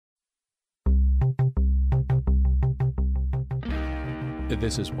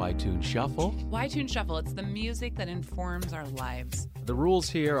This is Y-Tune Shuffle. Y-Tune Shuffle, it's the music that informs our lives. The rules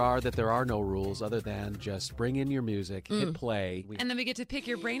here are that there are no rules other than just bring in your music, hit play. And then we get to pick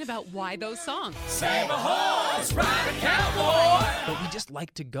your brain about why those songs. Save a horse, ride a cowboy. But we just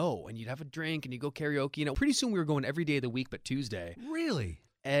like to go, and you'd have a drink, and you go karaoke. You know, pretty soon we were going every day of the week, but Tuesday. Really?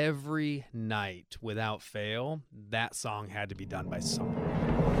 Every night, without fail, that song had to be done by someone.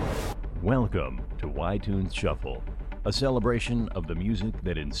 Welcome to Y-Tunes Shuffle, a celebration of the music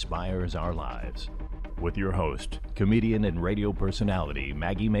that inspires our lives. With your host, comedian and radio personality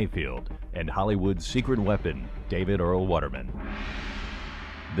Maggie Mayfield, and Hollywood's secret weapon, David Earl Waterman.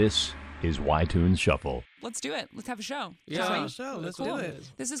 This is Y-Tunes Shuffle. Let's do it. Let's have a show. Yeah. Let's Cool. do it.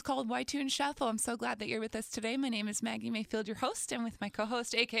 This is called Y-Tune Shuffle. I'm so glad that you're with us today. My name is Maggie Mayfield, your host, and with my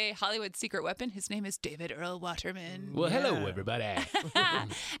co-host, a.k.a. Hollywood's secret weapon. His name is David Earl Waterman. Well, hello, everybody.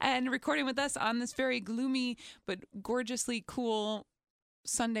 And recording with us on this very gloomy but gorgeously cool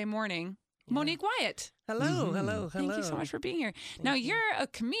Sunday morning, Monique Wyatt. Hello, hello. Thank you so much for being here. Now, you're a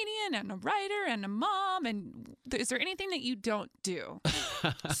comedian and a writer and a mom, and is there anything that you don't do?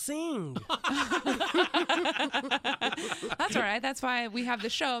 Sing. That's all right. That's why we have the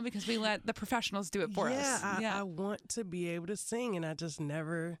show, because we let the professionals do it for us. I want to be able to sing, and I just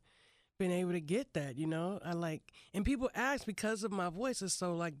never been able to get that, you know? And people ask because of my voice is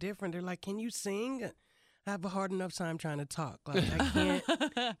so, different. They're like, can you sing? I have a hard enough time trying to talk. I can't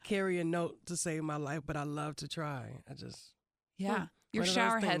carry a note to save my life, but I love to try. Yeah. Your one of those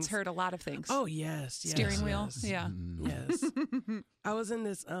shower heads things. heard a lot of things. Oh, yes. Steering wheel. Yes. Yeah. Yes. I was in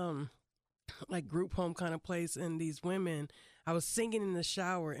this group home kind of place, and these women, I was singing in the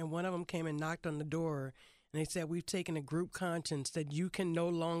shower, and one of them came and knocked on the door, and they said, we've taken a group conscience that you can no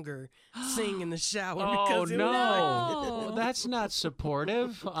longer sing in the shower. Oh, because it was No. That's not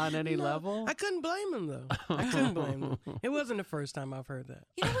supportive on any level. I couldn't blame him, though. I couldn't blame him. It wasn't the first time I've heard that.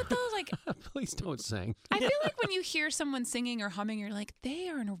 You know what, though? Please don't sing. I feel like when you hear someone singing or humming, you're like, they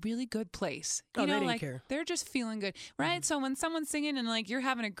are in a really good place. You Oh, know, they didn't care. They're just feeling good, right? So when someone's singing and you're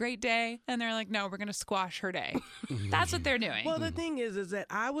having a great day, and they're like, no, we're going to squash her day. That's what they're doing. Well, the thing is that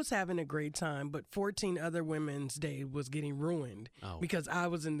I was having a great time, but 14 other women's day was getting ruined because I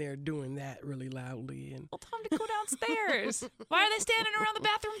was in there doing that really loudly. And Well, tell them to go downstairs. Why are they standing around the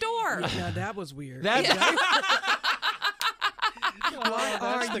bathroom door? now that was weird. That's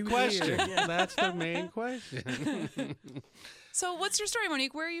are the you question. here? Yeah. That's the main question. So what's your story,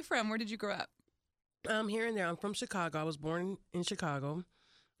 Monique? Where are you from? Where did you grow up? Here and there. I'm from Chicago. I was born in Chicago.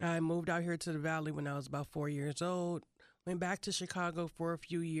 I moved out here to the Valley when I was about 4 years old. Went back to Chicago for a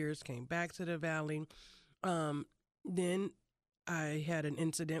few years. Came back to the Valley. Then I had an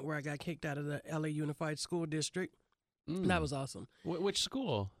incident where I got kicked out of the LA Unified School District. That was awesome. Which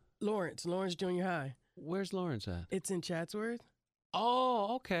school? Lawrence Junior High. Where's Lawrence at? It's in Chatsworth.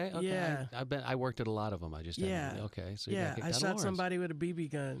 Oh, okay. Yeah. I worked at a lot of them. I just Yeah. haven't. Okay, so you Yeah, got kicked I out of shot Lawrence. somebody with a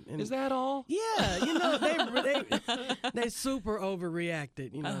BB gun. And Is that all? Yeah, they super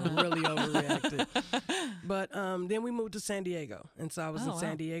overreacted, really overreacted. But then we moved to San Diego. And so I was in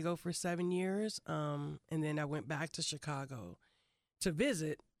San Diego for 7 years. And then I went back to Chicago to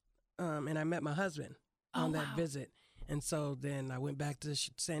visit. And I met my husband on that visit. And so then I went back to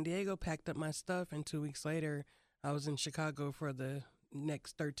San Diego, packed up my stuff. And 2 weeks later, I was in Chicago for the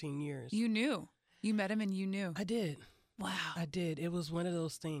next 13 years. You knew. You met him and you knew. I did. Wow. I did. It was one of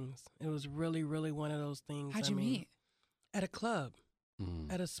those things. It was really, really one of those things. How'd you meet? At a club.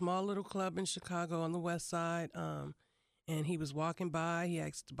 At a small little club in Chicago on the west side. And he was walking by. He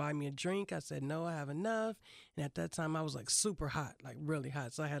asked to buy me a drink. I said, no, I have enough. And at that time, I was super hot, really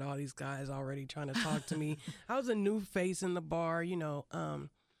hot. So I had all these guys already trying to talk to me. I was a new face in the bar, And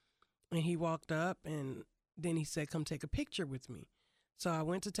he walked up and then he said, come take a picture with me. So I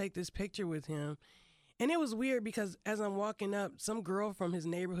went to take this picture with him. And it was weird because as I'm walking up, some girl from his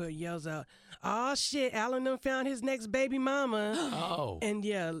neighborhood yells out, oh, shit, Alan done found his next baby mama. Oh. And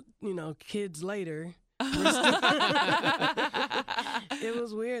yeah, kids later. It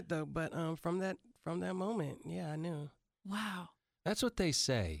was weird, though. But from that moment, yeah, I knew. Wow. That's what they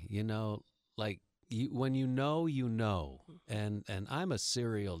say, when you know. And I'm a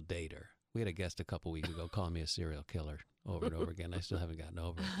serial dater. We had a guest a couple weeks ago calling me a serial killer over and over again. I still haven't gotten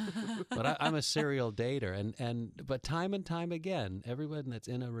over it. But I'm a serial dater. But time and time again, everyone that's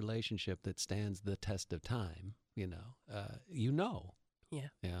in a relationship that stands the test of time, Yeah. Yeah.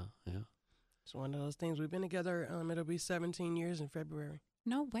 It's one of those things. We've been together. It'll be 17 years in February.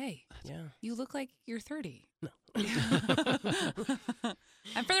 No way. Yeah. You look like you're 30. No.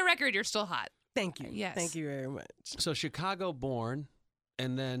 And for the record, you're still hot. Thank you. Yes. Thank you very much. So Chicago born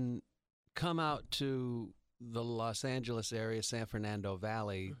and then come out to the Los Angeles area, San Fernando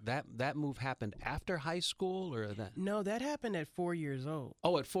Valley, that move happened after high school or that? No, that happened at 4 years old.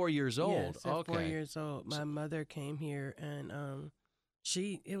 Oh, at 4 years old. Yes, at Okay. 4 years old. My mother came here, and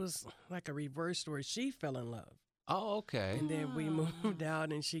it was like a reverse story. She fell in love. Oh, okay. And then we moved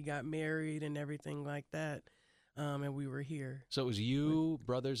out, and she got married and everything like that, and we were here. So it was you,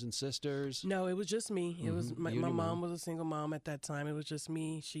 brothers and sisters? No, it was just me. It was my You and your mom mom. was a single mom at that time. It was just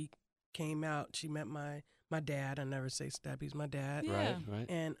me. She came out. She met my dad. I never say Stubby's my dad. Yeah. Right.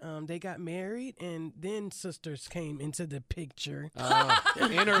 And they got married, and then sisters came into the picture.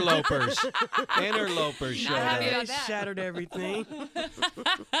 Interlopers. Interlopers showed Not happy up. about They that. shattered everything.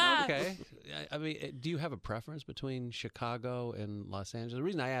 Okay. I mean, do you have a preference between Chicago and Los Angeles? The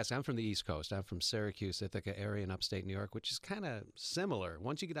reason I ask, I'm from the East Coast. I'm from Syracuse, Ithaca area in upstate New York, which is kind of similar.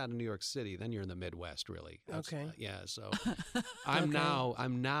 Once you get out of New York City, then you're in the Midwest, really. Okay. Yeah. So I'm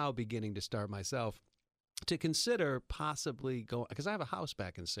now beginning to start myself to consider possibly going, because I have a house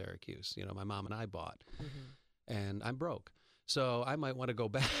back in Syracuse. You know, my mom and I bought, and I'm broke. So I might want to go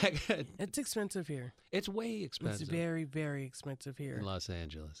back. It's expensive here. It's way expensive. It's very, very expensive here. in Los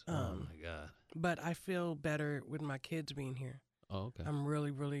Angeles. Oh my God. But I feel better with my kids being here. Oh, okay. I'm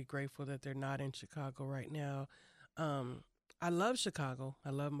really, really grateful that they're not in Chicago right now. I love Chicago. I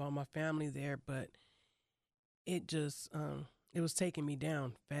love all my family there, but it just it was taking me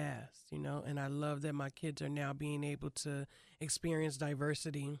down fast, you know. And I love that my kids are now being able to experience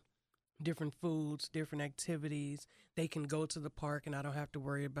diversity, different foods, different activities. They can go to the park, and I don't have to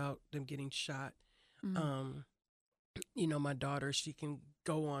worry about them getting shot. You know, my daughter, she can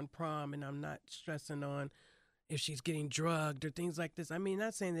go on prom, and I'm not stressing on if she's getting drugged or things like this. I mean,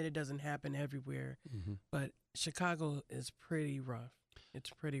 not saying that it doesn't happen everywhere, but Chicago is pretty rough. It's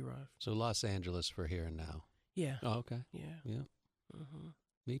pretty rough. So Los Angeles for here and now. Yeah. Oh, okay. Yeah. Yeah. hmm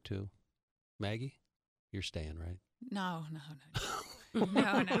Me too. Maggie, you're staying, right? No,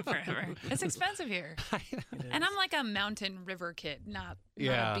 not forever. It's expensive here. And I'm like a mountain river kid, not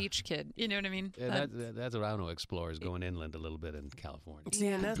Yeah. a beach kid. You know what I mean? Yeah, that's what I want to explore is going inland a little bit in California. See,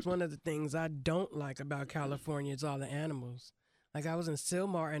 and that's one of the things I don't like about California is all the animals. Like I was in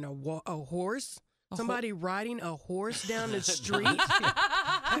Sylmar and a horse, somebody riding a horse down the street.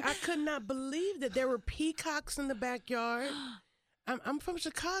 I could not believe that there were peacocks in the backyard. I'm from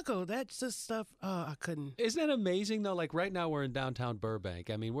Chicago. That's just stuff. I couldn't. Isn't that amazing, though? Like right now we're in downtown Burbank.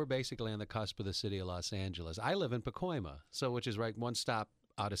 I mean, we're basically on the cusp of the city of Los Angeles. I live in Pacoima, which is right one stop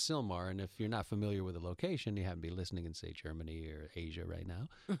out of Sylmar. And if you're not familiar with the location, you happen to be listening in, say, Germany or Asia right now,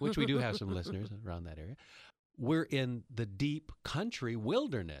 which we do have some listeners around that area. We're in the deep country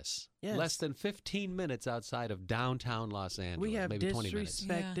wilderness, Yes. less than 15 minutes outside of downtown Los Angeles, We have maybe 20 minutes.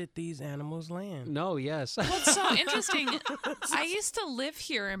 disrespected these animals' land. No, yes. Well, it's so interesting. I used to live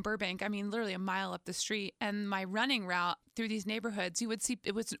here in Burbank. I mean, literally a mile up the street. And my running route through these neighborhoods, you would see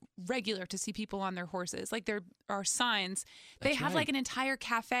it was regular to see people on their horses. Like there are signs. They That's have right. like an entire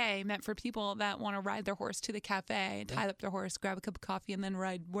cafe meant for people that want to ride their horse to the cafe, tie up their horse, grab a cup of coffee, and then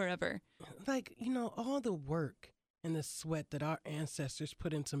ride wherever. Like, you know, all the work and the sweat that our ancestors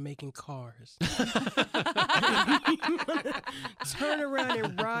put into making cars. Turn around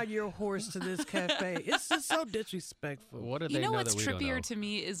and ride your horse to this cafe. It's just so disrespectful. What do You they know know what's that we don't know? trippier to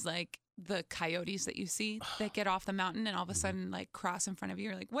me is like the coyotes that you see that get off the mountain and all of a sudden like cross in front of you.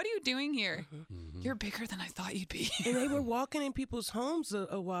 You're like, what are you doing here? You're bigger than I thought you'd be. And they were walking in people's homes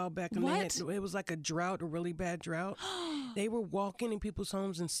a while back. And What? it was like a drought, a really bad drought. They were walking in people's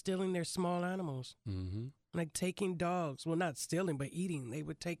homes and stealing their small animals. Mm-hmm. Like taking dogs. Well, not stealing, but eating. They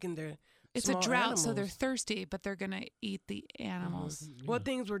were taking their It's a small drought, so they're animals. thirsty, but they're going to eat the animals. Well,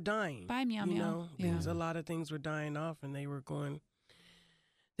 things were dying. Bye, meow, you meow. know, Yeah. a lot of things were dying off, and they were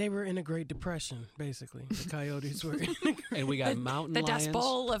in a Great Depression, basically. The coyotes were. And we got mountain The lions. Dust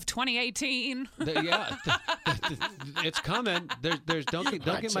Bowl of 2018. It's coming. There's don't get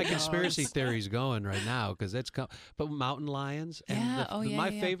my Bunch of conspiracy dogs. theories going right now because it's but mountain lions. And Yeah, oh, yeah, my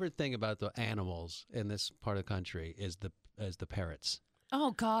yeah. favorite thing about the animals in this part of the country is the parrots.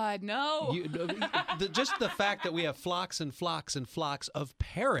 Oh, God, no. Just the fact that we have flocks and flocks and flocks of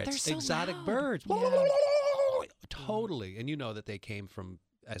parrots, They're so exotic loud. birds. Yeah. Totally. And you know that they came from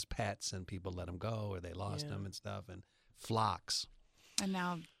as pets and people let them go or they lost Yeah. them and stuff. And flocks. And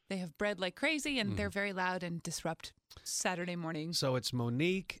now they have bred like crazy, and they're very loud and disrupt Saturday morning. So it's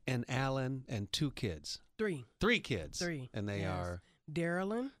Monique and Alan and 2 kids. 3. 3 kids. 3. And they Yes. are.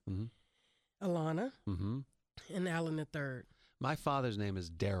 Darylyn, Mhm. Alana, Mm-hmm. and Alan the third. My father's name is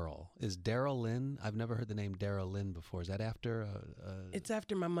Daryl. Is Daryl Lynn? I've never heard the name Daryl Lynn before. Is that after? It's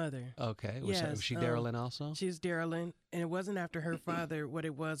after my mother. Okay. Yes, Was she Daryl Lynn also? She's Daryl Lynn, and it wasn't after her father. What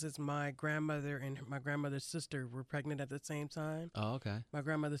it was is my grandmother and my grandmother's sister were pregnant at the same time. Oh, okay. My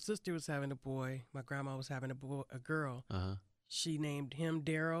grandmother's sister was having a boy. My grandma was having a girl. Uh-huh. She named him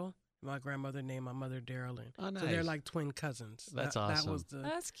Daryl. My grandmother named my mother Daryl Lynn. Oh, nice. So they're like twin cousins. That's That awesome. was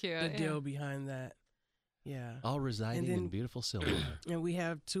That's cute. the yeah. deal behind that. Yeah. All residing then- in beautiful Silverwater. And we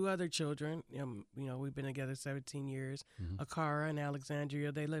have 2 other children. We've been together 17 years. Mhm. Akara and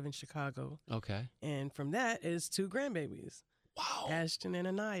Alexandria. They live in Chicago. Okay. And from that is 2 grandbabies. Wow. Ashton and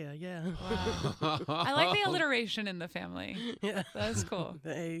Anaya. Yeah. Wow. I like the alliteration in the family. Yeah. That's cool.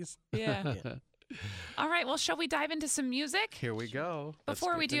 The A's. Yeah. All right. Well, shall we dive into some music? Here we go.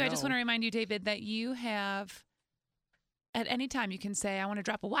 Before we do, I just want to remind you, David, that you have, at any time, you can say, I want to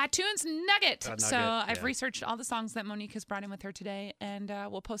drop a iTunes nugget. A nugget, So I've yeah. researched all the songs that Monique has brought in with her today, and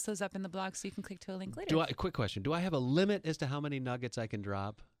we'll post those up in the blog so you can click to a link later. Quick question. Do I have a limit as to how many nuggets I can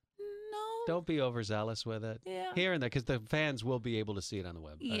drop? No. Don't be overzealous with it. Yeah. Here and there, because the fans will be able to see it on the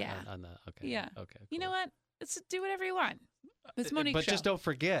web. Yeah. Okay. Yeah. Okay. You know cool. what? Let's do whatever you want. It's Monique's But show. just don't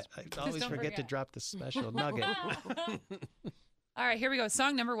forget. I always don't forget to forget. drop the special nugget. All right, here we go.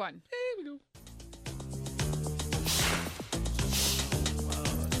 Song number 1. Here we go.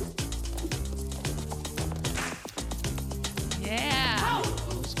 Yeah.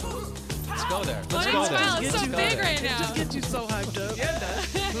 Let's go there. Let's Monique's go there. smile is Get so you big there. right now. Just get you so hyped up. Yeah.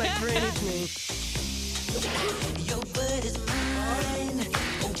 Like for anything. Your word is mine.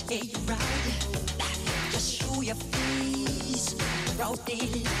 Okay, you're right. Just show your face. Broad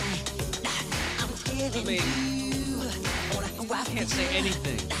daylight. I'm telling you. I can't say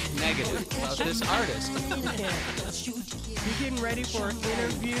anything negative about this artist. You're getting ready for an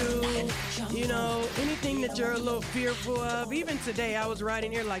interview, you know, anything that you're a little fearful of. Even today, I was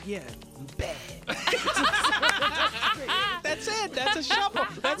riding here like, yeah, bad. That's it. That's a shuffle.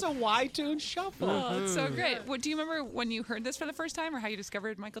 That's a Y-tune shuffle. Oh, it's so great. What, do you remember when you heard this for the first time or how you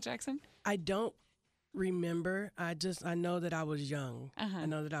discovered Michael Jackson? I don't remember. I know that I was young. Uh-huh. I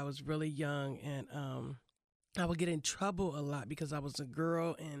know that I was really young, and I would get in trouble a lot because I was a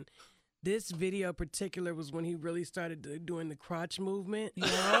girl, and this video in particular was when he really started doing the crotch movement.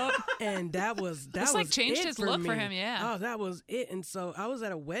 Yup. And that was This, like, changed it his look for me. him, yeah. Oh, that was it. And so I was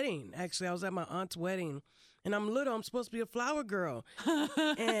at a wedding. Actually, I was at my aunt's wedding, and I'm little. I'm supposed to be a flower girl.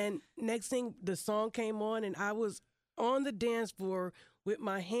 And next thing, the song came on, and I was on the dance floor with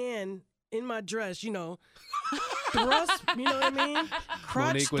my hand in my dress, you know, thrust. You know what I mean?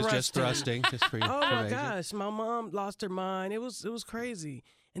 Crotch Monique was just thrusting. thrusting, just for your Oh my information. gosh, my mom lost her mind. It was crazy.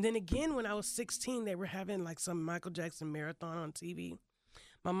 And then again, when I was 16, they were having like some Michael Jackson marathon on TV.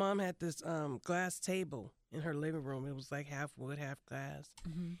 My mom had this glass table in her living room. It was like half wood, half glass.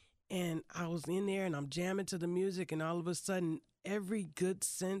 Mm-hmm. And I was in there and I'm jamming to the music, and all of a sudden, every good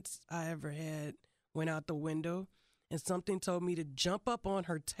sense I ever had went out the window, and something told me to jump up on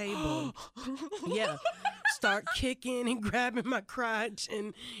her table. Yeah. Start kicking and grabbing my crotch,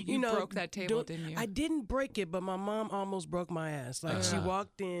 and you know, broke that table, didn't you? I didn't break it, but my mom almost broke my ass. Like she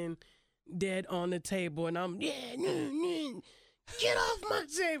walked in dead on the table, and I'm get off my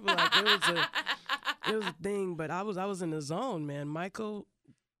table. Like it was a thing, but I was in the zone, man. Michael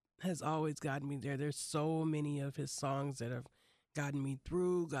has always gotten me there. There's so many of his songs that have gotten me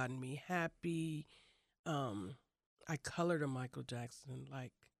through, gotten me happy. I colored a Michael Jackson,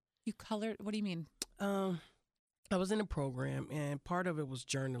 like. You colored? What do you mean? I was in a program, and part of it was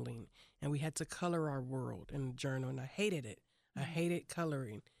journaling, and we had to color our world in the journal, and I hated it. I hated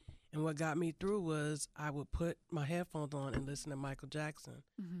coloring. And what got me through was I would put my headphones on and listen to Michael Jackson.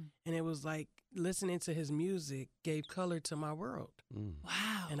 Mm-hmm. And it was like listening to his music gave color to my world.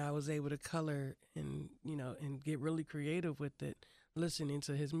 Wow. And I was able to color and, you know, and get really creative with it, listening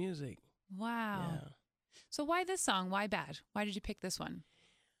to his music. Wow. Yeah. So why this song? Why Bad? Why did you pick this one?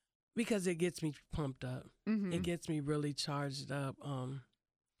 Because it gets me pumped up. Mm-hmm. It gets me really charged up.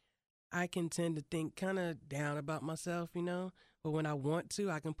 I can tend to think kind of down about myself, you know, but when I want to,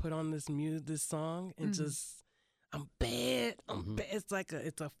 I can put on this song and just, I'm bad. I'm bad. It's like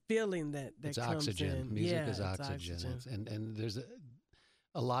it's a feeling that It's comes oxygen. in. Music Yeah, is it's oxygen. And there's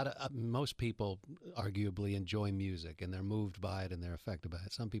a lot of most people arguably enjoy music, and they're moved by it and they're affected by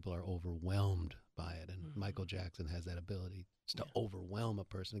it. Some people are overwhelmed by it, and Michael Jackson has that ability to overwhelm a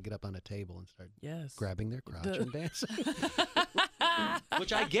person and get up on a table and start grabbing their crotch and dancing.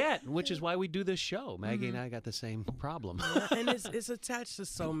 Which I get, which is why we do this show. Maggie and I got the same problem. Yeah, and it's attached to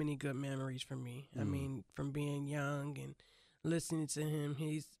so many good memories for me. I mean, from being young and listening to him,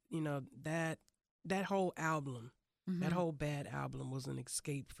 he's, you know, that whole album That whole Bad album was an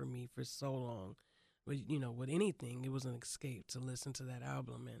escape for me for so long. But with anything, it was an escape to listen to that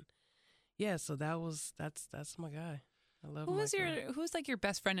album. And yeah, so that's my guy. I love him. Who's like your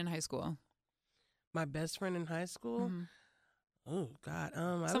best friend in high school? My best friend in high school? Mhm. Oh God.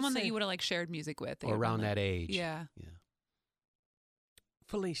 Someone that you would have like shared music with. Or around that age. Yeah.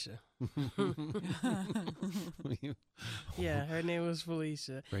 Felicia. Yeah, her name was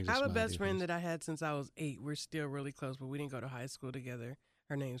Felicia. Brings I a have a smile to best your friend face. that I had since I was 8. We're still really close, but we didn't go to high school together.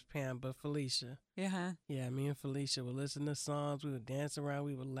 Her name's Pam, but Felicia. Yeah. Yeah, me and Felicia would listen to songs. We would dance around.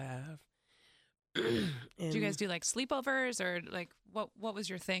 We would laugh. And Did you guys do like sleepovers or like what was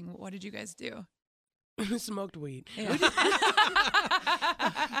your thing? What did you guys do? smoked weed. Yeah.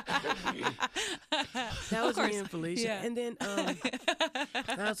 That was Of course. me and Felicia. Yeah. And then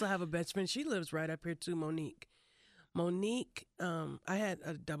I also have a best friend. She lives right up here too, Monique. Monique, I had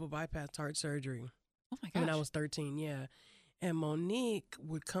a double bypass heart surgery Oh my gosh. when I was 13, yeah. And Monique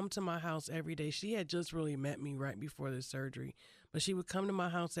would come to my house every day. She had just really met me right before the surgery. But she would come to my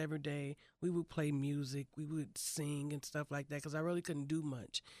house every day. We would play music. We would sing and stuff like that because I really couldn't do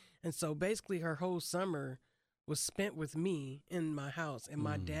much. And so basically her whole summer was spent with me in my house. And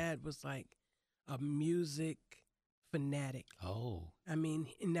my dad was like a music fanatic. Oh, I mean,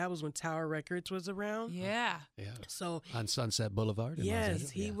 and that was when Tower Records was around. Yeah. yeah. So On Sunset Boulevard? in Los yes,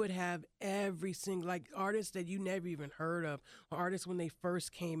 Angeles? he Yeah. would have every single, like artists that you never even heard of, or artists when they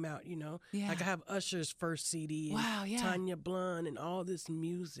first came out, Yeah. Like I have Usher's first CD and Wow, yeah. Tanya Blunt and all this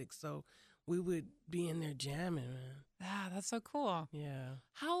music. So we would be in there jamming, man. Ah, that's so cool. Yeah.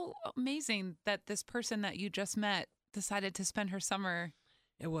 How amazing that this person that you just met decided to spend her summer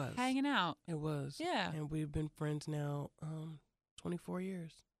It was. hanging out. It was. Yeah. And we've been friends now 24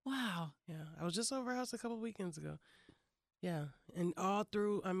 years. Wow. Yeah. I was just over her house a couple weekends ago. Yeah. And all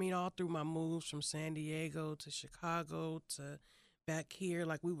through my moves from San Diego to Chicago to back here,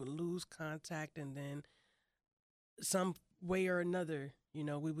 like we would lose contact and then some way or another,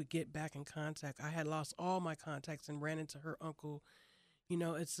 we would get back in contact. I had lost all my contacts and ran into her uncle.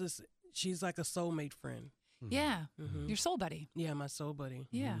 It's just, she's like a soulmate friend. Yeah. Mhm. Your soul buddy. Yeah, my soul buddy.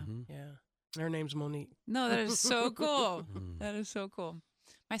 Yeah. Mhm. Yeah. Her name's Monique. No, that is so cool. Mm. That is so cool.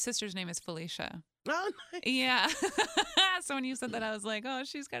 My sister's name is Felicia. Oh, nice. Yeah. So when you said that, I was like, oh,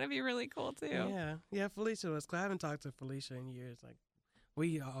 she's got to be really cool too. Yeah. Yeah, Felicia was cool. I haven't talked to Felicia in years. Like,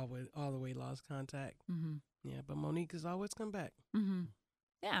 we all the way lost contact. Mm-hmm. Yeah, but Monique has always come back. Mm-hmm.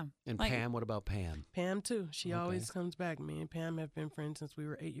 Yeah. And Like- Pam, what about Pam? Pam, too. She Okay. always comes back. Me and Pam have been friends since we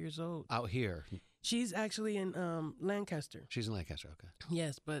were 8 years old. Out here. She's actually in Lancaster. She's in Lancaster, okay.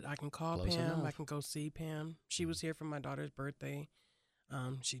 Yes, but I can call Close Pam. I enough. can go see Pam. She was here for my daughter's birthday.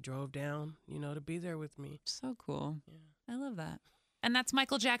 She drove down, to be there with me. So cool. Yeah. I love that. And that's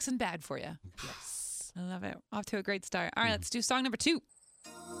Michael Jackson Bad for you. Yes. I love it. Off to a great start. All right, let's do song number 2.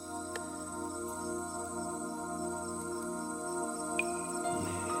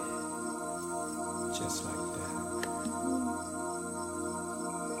 Just like that.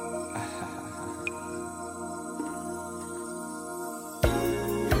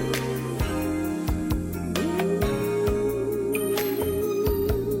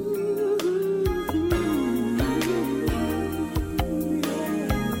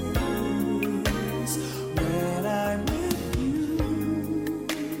 When I'm with you,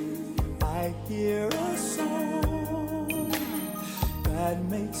 I hear a song that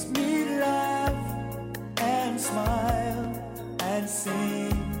makes me laugh and smile and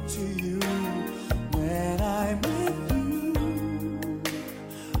sing to you. When I'm with you,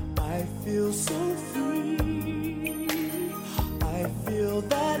 I feel so free. I feel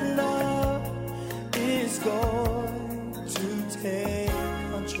that love is going to take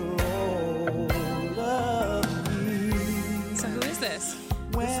control of me. So who is this?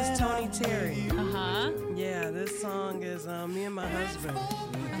 This is Tony Terry. Uh-huh. Yeah, this song is me and my husband.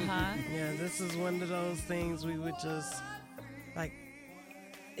 Uh-huh. Yeah, this is one of those things we would just, like,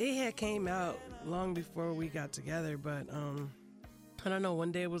 it had came out long before we got together, but I don't know,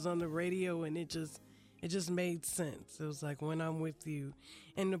 one day it was on the radio and it just made sense. It was like, when I'm with you.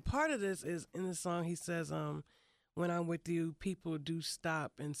 And the part of this is, in the song, he says, when I'm with you, people do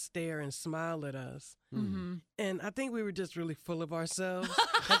stop and stare and smile at us. Mm-hmm. And I think we were just really full of ourselves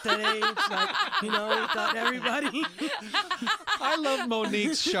at that age. Like, we thought everybody. I love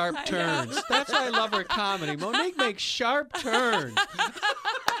Monique's sharp turns. That's why I love her comedy. Monique makes sharp turns.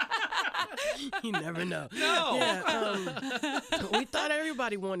 You never know. No. Yeah, we thought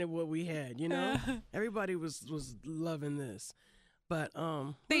everybody wanted what we had, Everybody was loving this. But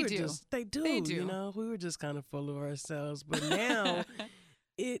They we were do. They do. They do. We were just kind of full of ourselves. But now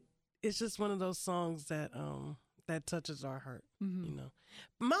it's just one of those songs that that touches our heart. Mm-hmm. You know,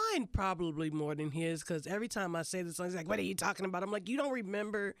 mine probably more than his, because every time I say the song, he's like, "What are you talking about?" I'm like, "You don't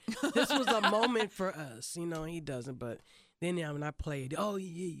remember? This was a moment for us." You know, he doesn't. But then when I played, oh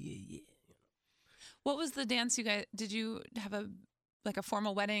yeah. What was the dance you guys? Did you have a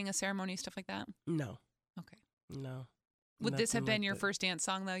formal wedding, a ceremony, stuff like that? No, Okay. no. Would this have Nothing been like your that. first dance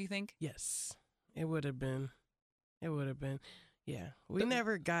song, though, you think? Yes, it would have been. It would have been. Yeah, we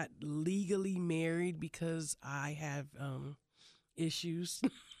never got legally married because I have issues.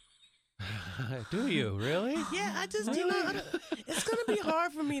 Do you really? Yeah, I just, you know, it's going to be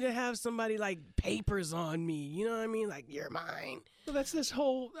hard for me to have somebody like papers on me. You know what I mean? Like, you're mine. Well, that's this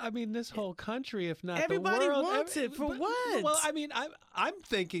whole country, if not Everybody the world. wants it for what? Well, I mean, I'm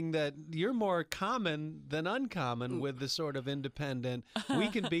thinking that you're more common than uncommon with the sort of independent, we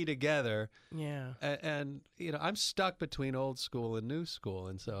can be together. Yeah. And you know, I'm stuck between old school and new school.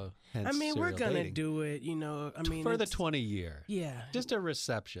 And so, hence I mean, we're serial going to dating. do it, you know. I mean, For the it's- 20 year. Yeah. Just a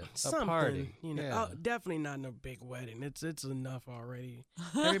reception, Something, a party. you know. Yeah. Oh, definitely not no big wedding. It's enough already.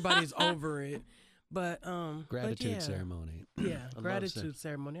 Everybody's over it. But Gratitude yeah. ceremony. Yeah, I love gratitude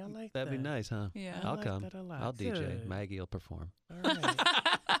ceremony. I like That'd that. be nice, huh? Yeah. I I'll like come. that a lot. I'll DJ. Good. Maggie will perform. All right.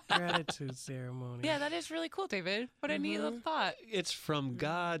 Gratitude ceremony. Yeah, that is really cool, David. What a neat little thought. It's from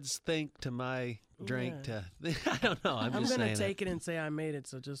God's think to my drink to. I don't know. I'm I'm just gonna saying. take it and say I made it.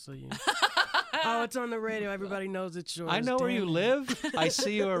 So just so you. Oh, it's on the radio. Everybody knows it's yours. I know where you Damn it. live. I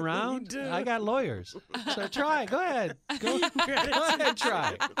see you around. do. I got lawyers. So try. Go ahead. Go ahead.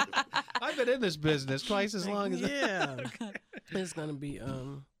 Try. I've been in this business twice as long as. Yeah. It's gonna be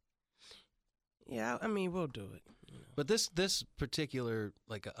Yeah, I mean we'll do it. You know. But this particular,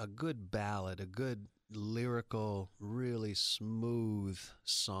 like a good ballad, a good lyrical, really smooth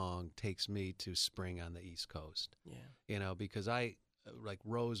song takes me to spring on the East Coast. Yeah. You know, because I like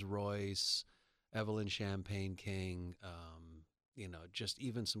Rose Royce, Evelyn Champagne King, you know, just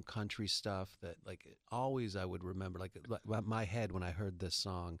even some country stuff that like always I would remember, like my head when I heard this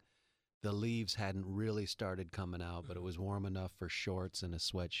song, the leaves hadn't really started coming out, but it was warm enough for shorts and a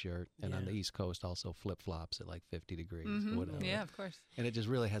sweatshirt. And on Yeah. the East Coast, also flip-flops at like 50 degrees or whatever. Yeah, of course. And it just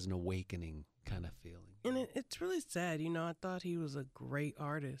really has an awakening kind of feeling. And it's really sad, you know. I thought he was a great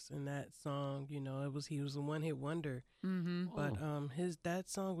artist in that song. You know, he was a one-hit wonder. Mm-hmm. But that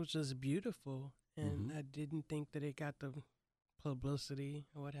song was just beautiful, and I didn't think that it got the publicity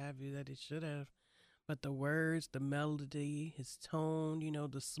or what have you that it should have. But the words, the melody, his tone, you know,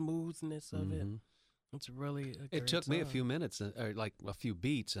 the smoothness of it, it's really a It great took me a song. few minutes, or like a few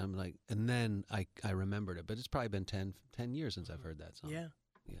beats. I'm like, and then I remembered it. But it's probably been 10 years since I've heard that song. Yeah,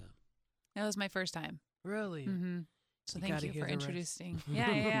 Yeah. That was my first time. really. Mm-hmm. So You thank gotta you hear for the rest. introducing.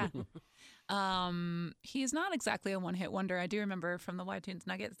 Yeah. He's not exactly a one-hit wonder. I do remember from the Y-Tunes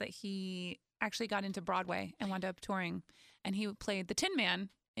Nuggets that he actually got into Broadway and wound up touring, and he played the Tin Man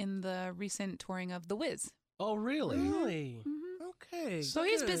in the recent touring of The Wiz. Oh, really? Really? Mhm. Okay. So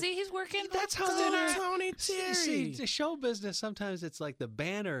he's good. busy. He's working. That's how Go, dinner. Tony See, Terry. the show business, sometimes it's like the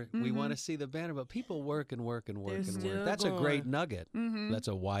banner. We want to see the banner, but people work and work and work They're and still work. That's a great going. nugget. Mhm. That's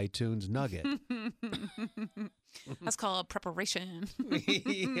a Y-Tunes nugget. That's called preparation.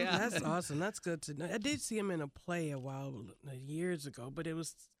 Yeah. That's awesome. That's good to know. I did see him in a play years ago, but it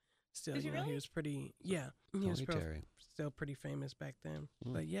was still, Did you you know, he really? was pretty, yeah. He was Tony Terry. still pretty famous back then.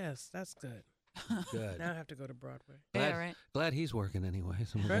 But yes, that's good. Good. Now I have to go to Broadway. Yeah, right. Glad he's working anyway.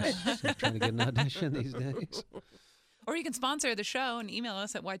 Somebody's trying to get an audition these days. Or you can sponsor the show and email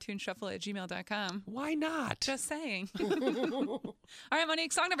us at ytuneshuffle@gmail.com. Why not? Just saying. All right,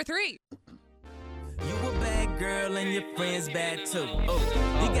 Monique, song number 3. You a bad girl and your friends bad too.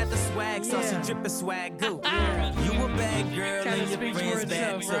 Oh, you got the swag, saucy Yeah. drippin' swag goo. Yeah. You a bad girl Kinda and your speaks for friends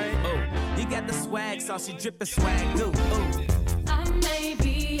bad itself, too. right? Oh, you got the swag, saucy drippin' swag goo. Oh. I may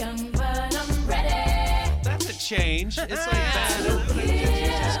be young, but I'm ready. That's a change. It's like that. It's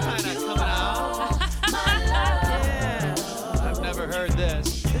just kind of coming out. Yeah. I've never heard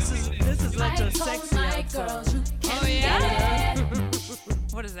this. This is like a I told sexy my outside. girls you Oh, can yeah? get it.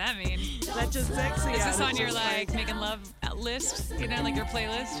 What does that mean? That's just sexy. Is this out. on your, like, making love list? You know, like your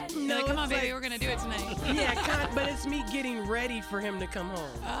playlist? You're No, like, come on, it's baby, like- we're going to do it tonight. Yeah, but it's me getting ready for him to come home.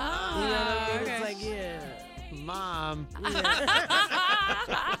 Oh, You know what I mean? okay. It's like, yeah. Mom.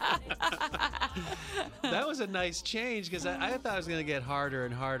 That was a nice change because I thought it was going to get harder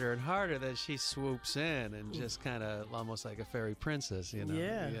and harder and harder. That she swoops in and just kind of almost like a fairy princess, you know?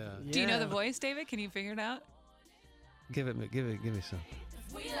 Yeah. Do you know the Yeah. voice, David? Can you figure it out? Give me some.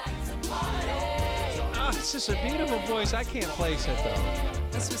 We like to party. Oh, it's just a beautiful voice. I can't place it though.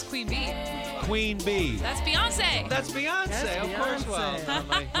 This was Queen Bee. Queen Bee. That's Beyonce. That's Beyonce. That's of course. Well,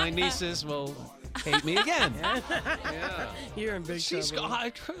 Beyonce. my nieces will hate me again. Yeah. You're in big She's trouble.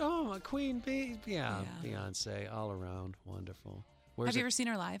 my Queen Bee. Yeah, Beyonce, all around, wonderful. Have you ever seen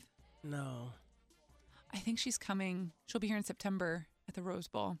her live? No. I think she's coming. She'll be here in September at the Rose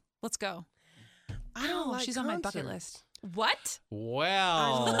Bowl. Let's go. I don't like she's on my bucket concerts. list. What?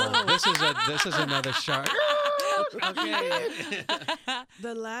 Well, this is another shark. Okay.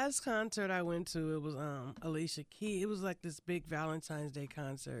 The last concert I went to, it was Alicia Keys. It was like this big Valentine's Day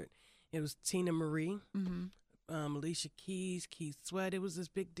concert. It was Tina Marie, Alicia Keys, Keith Sweat. It was this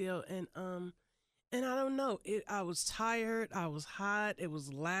big deal, and I don't know. I was tired. I was hot. It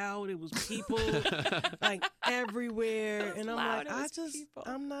was loud. It was people like everywhere, and I'm loud, like, people.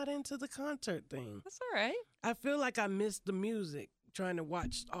 I'm not into the concert thing. That's all right. I feel like I missed the music trying to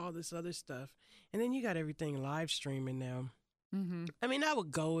watch all this other stuff, and then you got everything live streaming now. Mm-hmm. I mean, I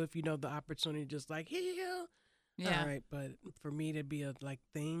would go if the opportunity, just like here you go. Yeah. All right, but for me to be a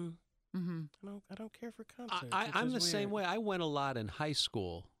thing, I don't care for concerts. I'm the same way. I went a lot in high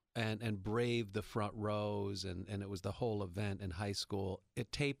school and braved the front rows, and it was the whole event in high school.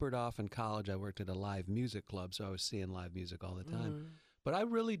 It tapered off in college. I worked at a live music club, so I was seeing live music all the time. But I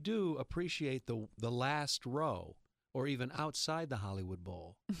really do appreciate the last row, or even outside the Hollywood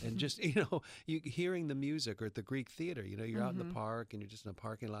Bowl, and just you hearing the music, or at the Greek Theater. You're out in the park and you're just in a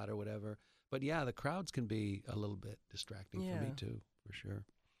parking lot or whatever. But yeah, the crowds can be a little bit distracting for me too, for sure.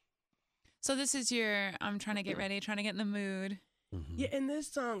 So this is your I'm trying to get ready, trying to get in the mood. Mm-hmm. Yeah, and this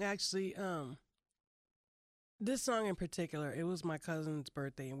song actually, this song in particular, it was my cousin's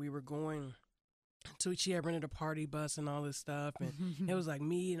birthday, and we were going to, she had rented a party bus and all this stuff, and it was like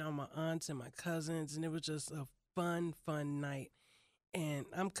me and all my aunts and my cousins, and it was just a fun night. And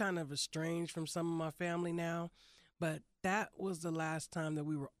I'm kind of estranged from some of my family now, but that was the last time that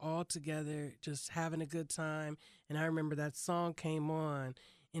we were all together just having a good time. And I remember that song came on,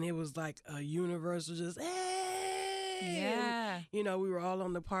 and it was like a universal just, hey! Yeah. And, we were all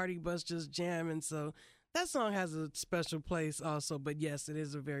on the party bus just jamming. So that song has a special place also. But yes, it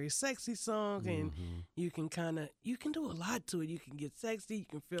is a very sexy song, and you can do a lot to it. You can get sexy. You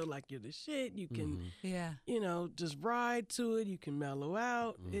can feel like you're the shit. You can, just ride to it. You can mellow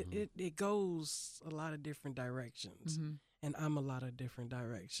out. It goes a lot of different directions. And I'm a lot of different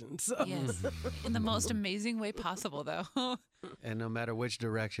directions. So. Yes. In the most amazing way possible, though. And no matter which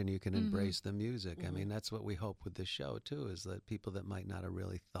direction, you can embrace the music. I mean, that's what we hope with this show, too, is that people that might not have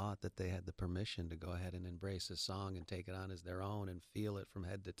really thought that they had the permission to go ahead and embrace a song and take it on as their own and feel it from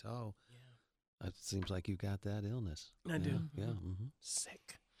head to toe. Yeah. It seems like you got that illness. I do. Yeah. Mm-hmm.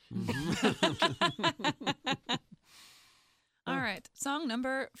 Sick. All right. Song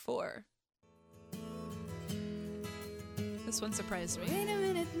number 4. This one surprised me. Wait a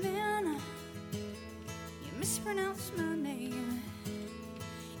minute, man. You mispronounced my name.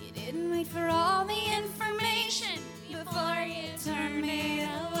 You didn't wait for all the information before you turned me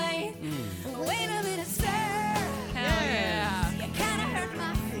away. Wait a minute, sir. Hell yeah. You kinda hurt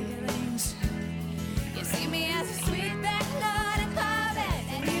my feelings. You see me as a sweetback loaded Corvette,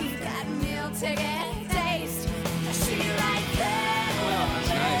 and you've got meal ticket taste. I see you right there. Oh, that's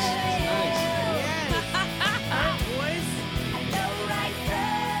nice.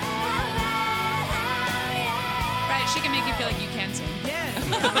 Right, she can make you feel like you can sing. Yes.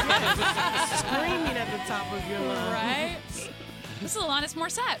 Screaming at the top of your lungs. Right? This is Alanis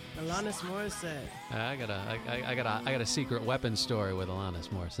Morissette. Alanis Morissette. I got a secret weapon story with Alanis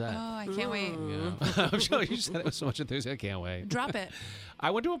Morissette. Oh, I can't wait. Yeah. I'm sure you said it with so much enthusiasm. I can't wait. Drop it.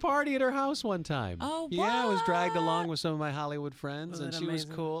 I went to a party at her house one time. Oh, yeah, I was dragged what? along with some of my Hollywood friends, Was and it she was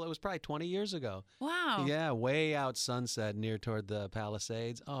amazing? cool. It was probably 20 years ago. Wow. Yeah, way out Sunset, near toward the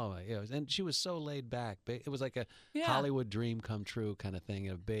Palisades. Oh, yeah, and she was so laid back. It was like a Hollywood dream come true kind of thing,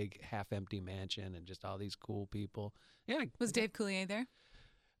 in a big half-empty mansion, and just all these cool people. Yeah. Was Dave Coulier there?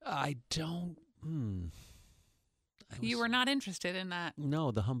 I don't. You were not interested in that.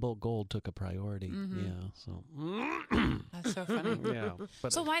 No, the Humboldt Gold took a priority. Yeah, so. That's so funny. Yeah.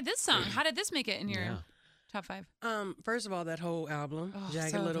 But So why this song? How did this make it in your top 5? First of all, that whole album, Oh,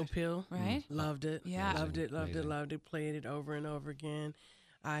 Jagged so Little good. Pill. Right? Loved it. Yeah. Loved it, Amazing. loved it. Played it over and over again.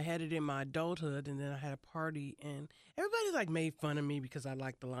 I had it in my adulthood, and then I had a party, and everybody made fun of me because I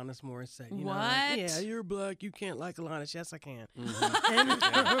liked Alanis Morissette. You know, What? yeah, you're black, you can't like Alanis. Yes, I can.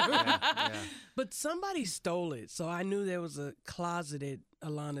 yeah. But somebody stole it, so I knew there was a closeted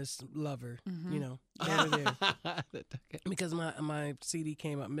Alanis lover. You know, down there. Because my CD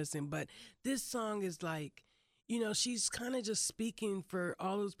came up missing. But this song is like, she's kind of just speaking for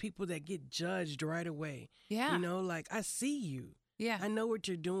all those people that get judged right away. Yeah. I see you. Yeah. I know what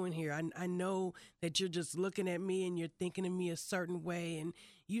you're doing here. I know that you're just looking at me and you're thinking of me a certain way, and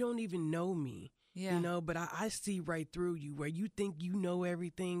you don't even know me. Yeah. You know, but I see right through you. Where you think you know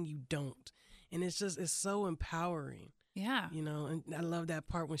everything, you don't. And it's so empowering. Yeah. You know, and I love that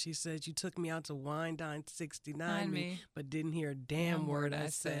part when she says, "You took me out to Wine Dine 69 me, but didn't hear a damn word I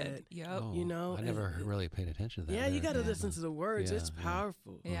said." Yep. Oh, You know, I never really paid attention to that. Yeah, you got to lyric. listen to the words. Yeah, It's yeah.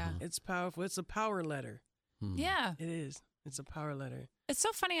 powerful. Yeah. It's powerful. It's a power letter. Yeah. It is. It's a power letter. It's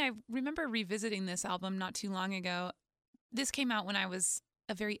so funny. I remember revisiting this album not too long ago. This came out when I was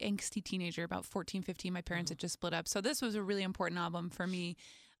a very angsty teenager, about 14, 15. My parents had just split up. So this was a really important album for me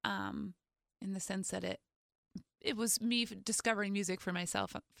in the sense that it was me discovering music for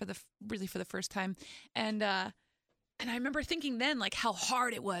myself for the first time. And I remember thinking then, like, how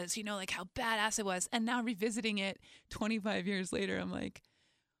hard it was, you know, like how badass it was. And now revisiting it 25 years later, I'm like,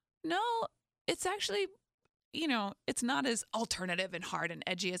 no, it's actually, you know, it's not as alternative and hard and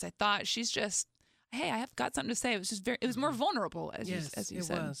edgy as I thought. She's just, hey, I have got something to say. It was just it was more vulnerable, as you said.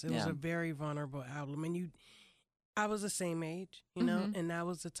 It was a very vulnerable album. And I was the same age, you know, and that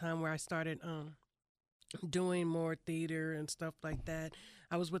was the time where I started doing more theater and stuff like that.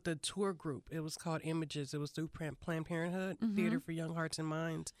 I was with a tour group. It was called Images. It was through Planned Parenthood, Theater for Young Hearts and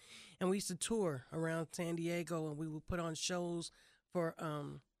Minds. And we used to tour around San Diego, and we would put on shows for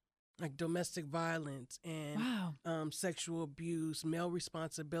like domestic violence and sexual abuse, male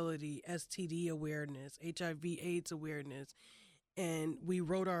responsibility, STD awareness, HIV/AIDS awareness. And we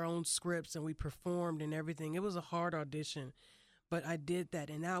wrote our own scripts and we performed and everything. It was a hard audition, but I did that.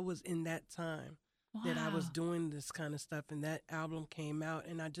 And that was in that time that I was doing this kind of stuff. And that album came out.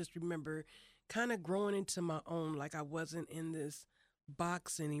 And I just remember kind of growing into my own, like I wasn't in this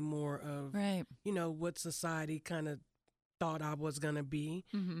box anymore of, you know, what society kind of thought I was going to be.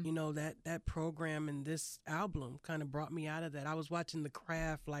 You know, that program and this album kind of brought me out of that. I was watching The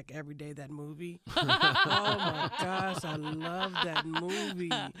Craft like every day, that movie. Oh my gosh, I love that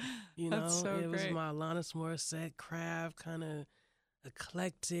movie. You know, it was my Alanis Morissette Craft, kind of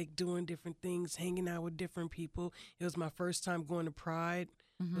eclectic, doing different things, hanging out with different people. It was my first time going to Pride.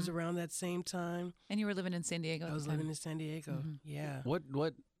 It was around that same time. And you were living in San Diego at I was the time. living in San Diego. Yeah. What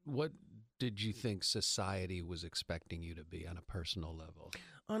did you think society was expecting you to be on a personal level?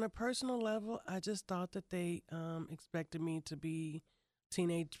 On a personal level, I just thought that they expected me to be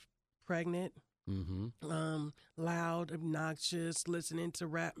teenage pregnant, loud, obnoxious, listening to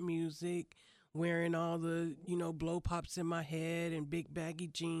rap music, wearing all the, you know, blow pops in my head and big baggy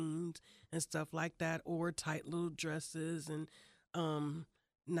jeans and stuff like that, or tight little dresses, and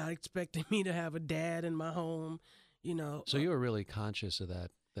not expecting me to have a dad in my home, you know. So you were really conscious of that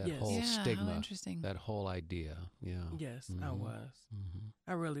whole stigma, interesting. that whole idea. Yeah. Yes, I was.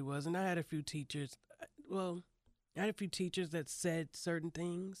 I really was. And I had a few teachers, that said certain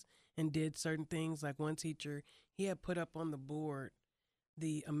things and did certain things. Like one teacher, he had put up on the board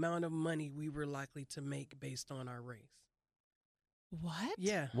the amount of money we were likely to make based on our race. What?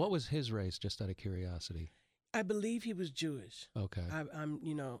 Yeah. What was his race, just out of curiosity? I believe he was Jewish. Okay.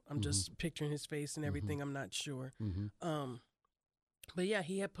 I'm just picturing his face and everything. I'm not sure. But yeah,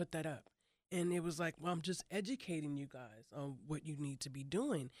 he had put that up. And it was like, well, I'm just educating you guys on what you need to be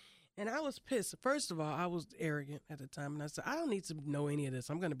doing. And I was pissed. First of all, I was arrogant at the time. And I said, I don't need to know any of this.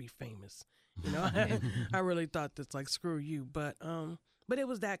 I'm going to be famous. You know, I really thought that's like, screw you. But it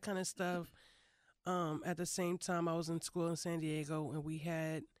was that kind of stuff. At the same time, I was in school in San Diego, and we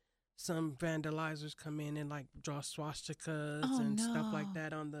had some vandalizers come in and like draw swastikas stuff like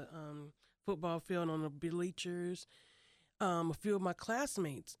that on the football field, on the bleachers. A few of my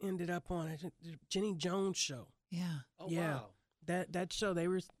classmates ended up on a Jenny Jones show. Yeah. Oh, yeah. wow. That show, they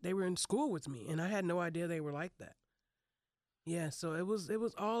were in school with me, and I had no idea they were like that. Yeah, so it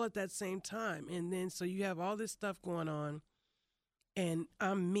was all at that same time. And then so you have all this stuff going on, and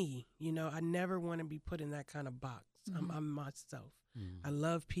I'm me, you know. I never want to be put in that kind of box. I'm myself. I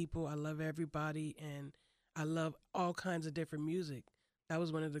love people, I love everybody, and I love all kinds of different music. That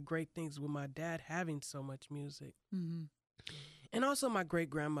was one of the great things with my dad having so much music. And also my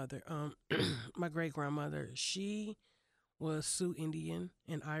great-grandmother. My great-grandmother, she was Sioux Indian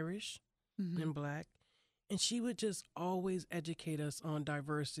and Irish and Black. And she would just always educate us on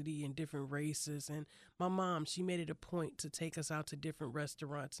diversity and different races. And my mom, she made it a point to take us out to different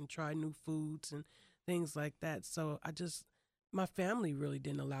restaurants and try new foods and things like that. So my family really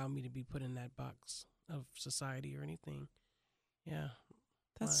didn't allow me to be put in that box of society or anything. Yeah.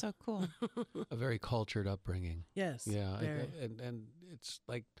 That's so cool. A very cultured upbringing. Yes. Yeah. And it's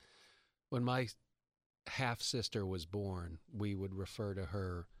like when my half-sister was born, we would refer to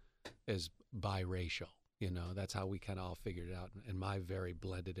her as biracial. You know, that's how we kind of all figured it out in my very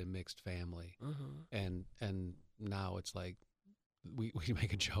blended and mixed family. And now it's like we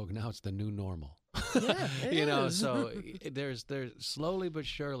make a joke. Now it's the new normal. Yeah, it You know, is. so there's slowly but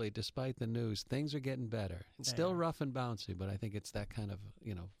surely, despite the news, things are getting better. It's They still are. rough and bouncy, but I think it's that kind of,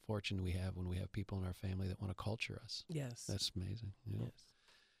 fortune we have when we have people in our family that want to culture us. Yes. That's amazing. Yeah. Yes.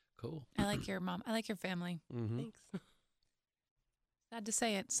 Cool. I like your mom. I like your family. Mm-hmm. Thanks. Sad to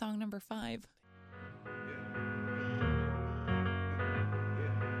say it. Song number 5.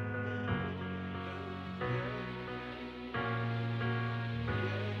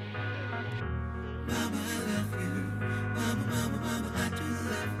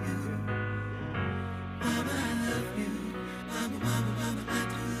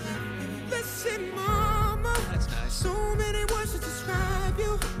 Listen, mama. That's nice. So many words to describe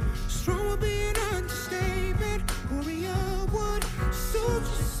you. Strong will be an understatement. Warrior would suit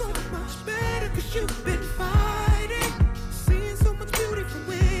you so much better. Cause you've been fighting. Seeing so much beauty from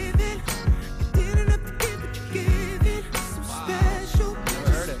within. You didn't have to give what you give it. So special. Never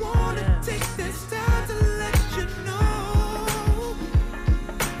heard Just it. wanna take this time to let you know.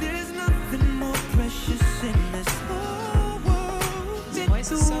 There's nothing more precious in this whole world. His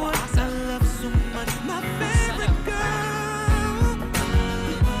voice is so The one awesome. I love so much, my favorite girl.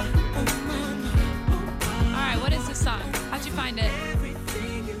 All right, what is this song? How'd you find it?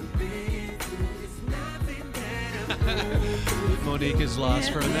 Everything you've been through is nothing better. Monique is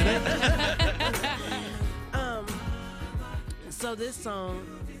lost for a minute. So this song,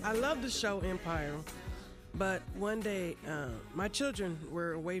 I love the show Empire, but one day my children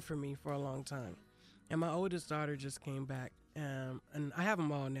were away from me for a long time, and my oldest daughter just came back, and I have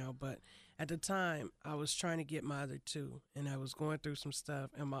them all now, but at the time I was trying to get my other two, and I was going through some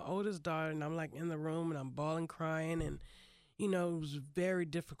stuff, and my oldest daughter, and I'm like in the room, and I'm bawling, crying, and it was a very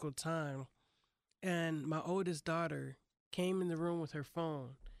difficult time, and my oldest daughter came in the room with her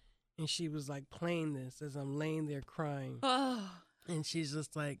phone, and she was like playing this as I'm laying there crying. Oh, And she's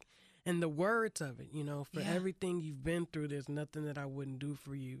just like, and the words of it, for Yeah. everything you've been through, there's nothing that I wouldn't do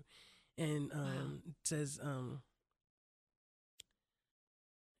for you. And it says,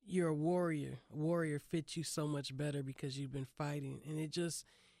 you're a warrior. A warrior fits you so much better because you've been fighting. And it just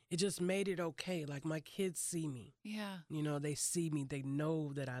made it okay. Like my kids see me, yeah. they see me, they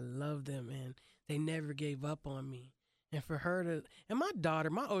know that I love them, and they never gave up on me. And for her to, and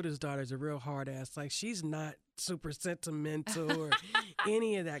my oldest daughter is a real hard ass. Like she's not super sentimental or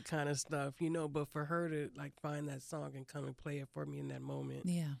any of that kind of stuff, but for her to like find that song and come and play it for me in that moment,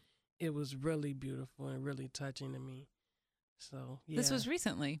 Yeah. it was really beautiful and really touching to me. So yeah. This was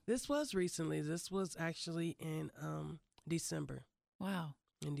recently. This was recently. This was actually in December. Wow.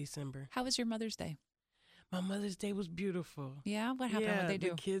 In December. How was your Mother's Day? My Mother's Day was beautiful. Yeah? What happened? Yeah, What'd they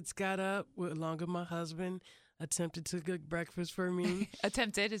do? the kids got up along with my husband, attempted to cook breakfast for me.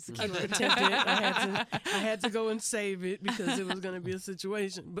 Attempted is the key word. Attempted. I had to go and save it because it was going to be a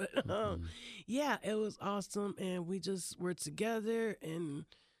situation. But yeah, it was awesome, and we just were together, and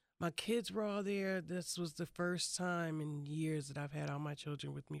my kids were all there. This was the first time in years that I've had all my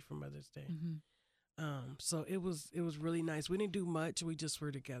children with me for Mother's Day. So it was really nice. We didn't do much. We just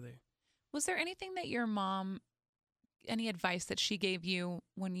were together. Was there anything that your mom, any advice that she gave you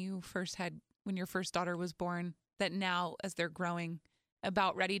when your first daughter was born, that now as they're growing,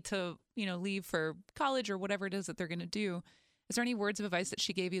 about ready to, leave for college or whatever it is that they're going to do, is there any words of advice that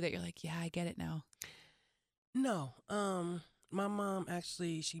she gave you that you're like, yeah, I get it now? No. My mom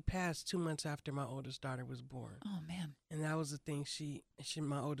actually, she passed 2 months after my oldest daughter was born. Oh, man. And that was the thing.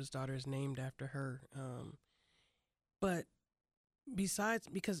 My oldest daughter is named after her. But besides,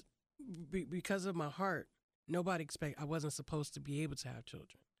 because of my heart, nobody I wasn't supposed to be able to have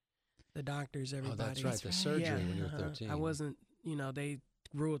children. The doctors, everybody. Oh, that's right. The surgery when you were 13. I wasn't, they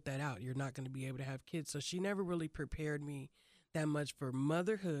ruled that out. You're not going to be able to have kids. So she never really prepared me that much for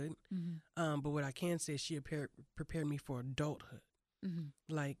motherhood. But what I can say is she prepared me for adulthood.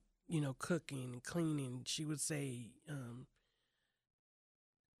 Like, cooking and cleaning. She would say,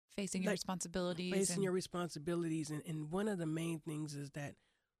 facing your responsibilities. Facing your responsibilities. And one of the main things is that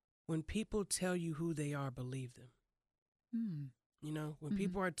when people tell you who they are, believe them. When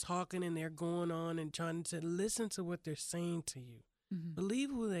people are talking and they're going on and trying to listen to what they're saying to you, believe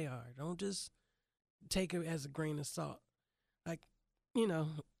who they are. Don't just take it as a grain of salt. Like,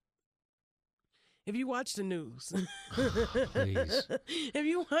 if you watch the news, Please. if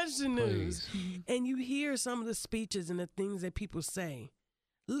you watch the news and you hear some of the speeches and the things that people say,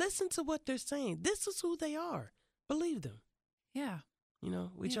 listen to what they're saying. This is who they are. Believe them. Yeah.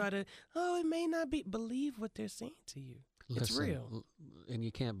 We try to, it may not be, believe what they're saying to you. Listen, it's real. And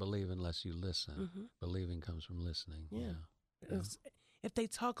you can't believe unless you listen. Believing comes from listening. Yeah. If they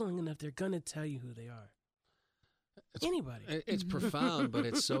talk long enough, they're going to tell you who they are. Anybody. It's profound, but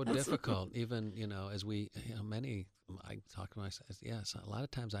it's so difficult. Even, as I talk to myself, yes, a lot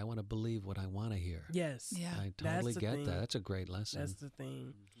of times I want to believe what I want to hear. Yes. Yeah. I totally That's the get thing. that. That's a great lesson. That's the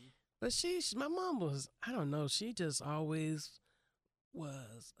thing. But my mom was, I don't know, she just always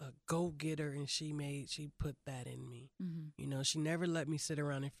was a go-getter, and she put that in me. Mm-hmm. She never let me sit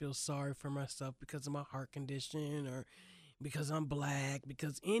around and feel sorry for myself because of my heart condition or because I'm black,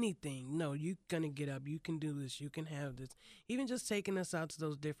 because anything. No, you're going to get up. You can do this. You can have this. Even just taking us out to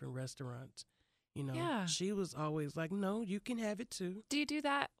those different restaurants. Yeah. She was always like, no, you can have it too. Do you do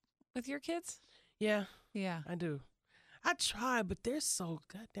that with your kids? Yeah, Yeah. I do. I try, but they're so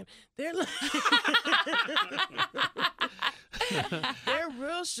goddamn. They're like, they're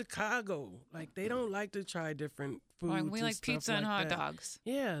real Chicago. Like, they don't like to try different foods. Well, we and like stuff pizza and hot that. dogs.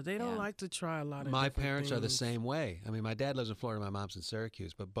 Yeah, they don't Yeah. like to try a lot of My different parents are the things. same way. I mean, my dad lives in Florida, my mom's in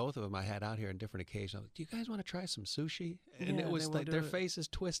Syracuse, but both of them I had out here on different occasions. I'm like, do you guys want to try some sushi? And Yeah, it was they like won't do their it. faces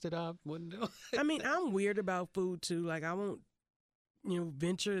twisted up. Wouldn't do it. I mean, I'm weird about food too. Like, I won't,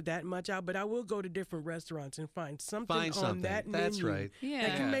 venture that much out, but I will go to different restaurants and find something on that That's menu right. Yeah.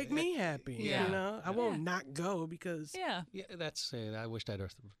 that can make me happy. Yeah. I won't not go because Yeah. Yeah, that's. I wished I'd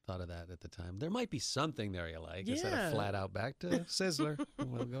have thought of that at the time. There might be something there you like instead Yeah. of flat out back to Sizzler.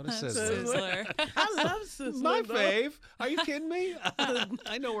 We'll go to Sizzler. Sizzler. I love Sizzler. My though. fave. Are you kidding me?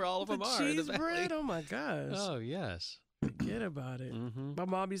 I know where all of The them are. in the cheese valley. bread. Oh my gosh. Oh yes. Forget about it. Mm-hmm. My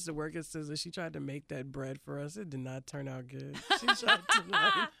mom used to work at Sizzler. She tried to make that bread for us. It did not turn out good. She tried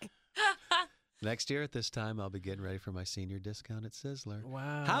to Next year at this time, I'll be getting ready for my senior discount at Sizzler.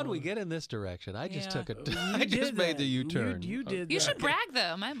 wow. How do we get in this direction? I just Yeah. took a. You I just did made that. the U-turn. You did You that. should brag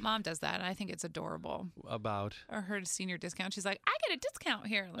though. My mom does that, and I think it's adorable. About Or her senior discount. She's like, I get a discount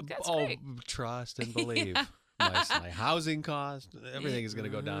here. Like, that's oh, great. trust and believe. Yeah. My housing cost, everything is going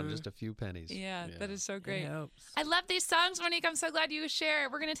to go down just a few pennies. Yeah, that is so It great. helps. I love these songs, Monique. I'm so glad you share.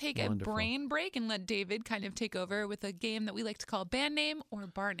 We're going to take Wonderful. a brain break and let David kind of take over with a game that we like to call band name or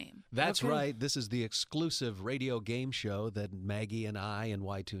bar name. That's Okay. right. This is the exclusive radio game show that Maggie and I and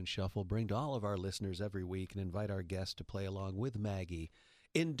Y-Tune Shuffle bring to all of our listeners every week and invite our guests to play along with Maggie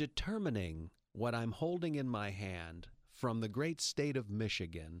in determining what I'm holding in my hand from the great state of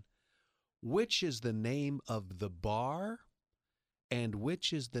Michigan. Which is the name of the bar and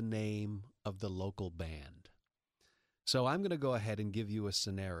which is the name of the local band? So I'm going to go ahead and give you a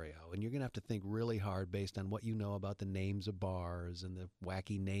scenario, and you're going to have to think really hard based on what you know about the names of bars and the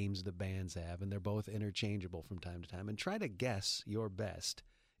wacky names the bands have, and they're both interchangeable from time to time, and try to guess your best.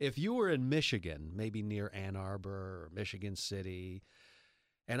 If you were in Michigan, maybe near Ann Arbor or Michigan City,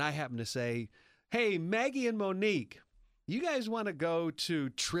 and I happen to say, hey, Maggie and Monique, you guys want to go to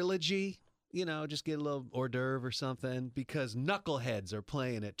Trilogy? Just get a little hors d'oeuvre or something because Knuckleheads are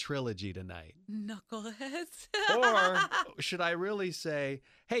playing at Trilogy tonight. Knuckleheads. Or should I really say,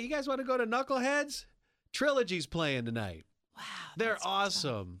 hey, you guys want to go to Knuckleheads? Trilogy's playing tonight. Wow. They're that's awesome.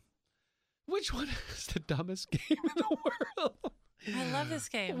 awesome. Which one is the dumbest game in the world? I love this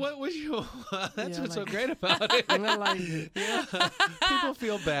game. What was you? That's Yeah, what's so like- great about it. I like it. Yeah, people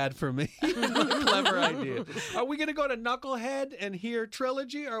feel bad for me. Clever idea. Are we going to go to Knucklehead and hear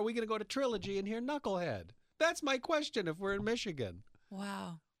Trilogy, or are we going to go to Trilogy and hear Knucklehead? That's my question if we're in Michigan.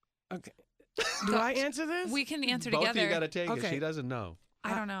 Wow. Okay. Do I answer this? We can answer Both together. of you got to take it. Okay. She doesn't know.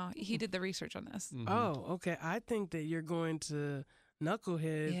 I don't know. He did the research on this. Mhm. Oh, okay. I think that you're going to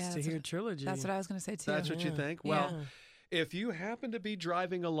Knuckleheads Yeah, to that's hear what- Trilogy. That's what I was going to say too. That's what you Yeah. think? Well, Yeah. if you happen to be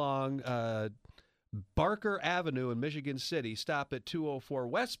driving along Barker Avenue in Michigan City, stop at 204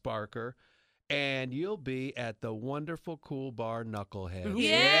 West Barker, and you'll be at the wonderful, cool bar Knucklehead.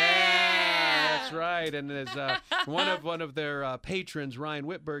 Yeah! That's right. And as one of their patrons, Ryan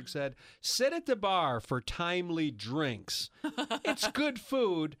Whitberg, said, sit at the bar for timely drinks. It's good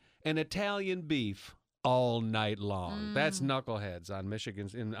food and Italian beef all night long. That's Knuckleheads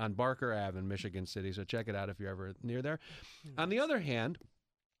on Barker Ave in Michigan City. So check it out if you're ever near there. On the other hand,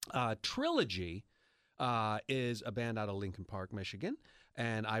 Trilogy is a band out of Lincoln Park, Michigan,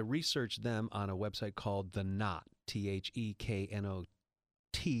 and I researched them on a website called The Knot,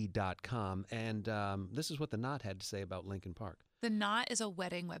 TheKnot.com, and this is what The Knot had to say about Lincoln Park. The Knot is a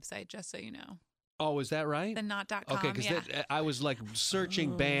wedding website, just so you know. Oh, is that right? TheKnot.com. Okay, because I was like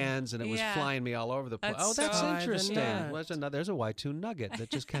searching bands and it was Yeah. flying me all over the place. That's Oh, that's so- interesting. Yeah. There's a Y2 nugget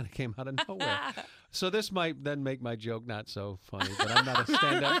that just kind of came out of nowhere. So this might then make my joke not so funny, but I'm not a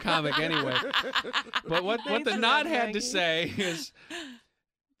stand-up comic anyway. But what Thanks the for Knot that, had to Maggie. say is,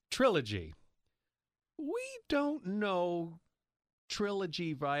 Trilogy. We don't know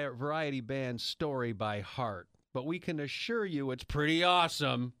Trilogy variety band story by heart, but we can assure you it's pretty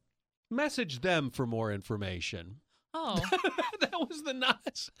awesome. Message them for more information. Oh, That was the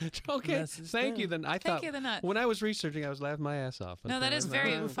nuts. Okay, Nuts is thank you. done. Then I Thank thought you, the nut. when I was researching, I was laughing my ass off. No, that is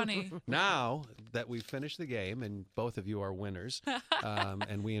very funny. Now that we've finished the game and both of you are winners,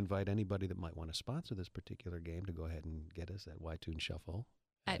 and we invite anybody that might want to sponsor this particular game to go ahead and get us at ytuneshuffle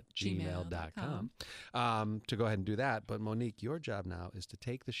At gmail.com to go ahead and do that. But Monique, your job now is to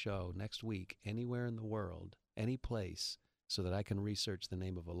take the show next week anywhere in the world, any place, so that I can research the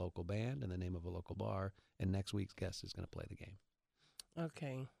name of a local band and the name of a local bar, and next week's guest is going to play the game.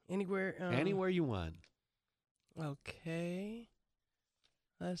 Okay. Anywhere. Anywhere you want. Okay.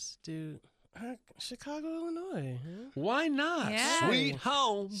 Let's do Chicago, Illinois. Huh? Why not? Yeah. Sweet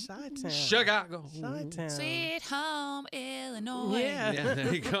home. Chi-town. Chicago. Chi-town. Sweet home, Illinois. Yeah. Yeah,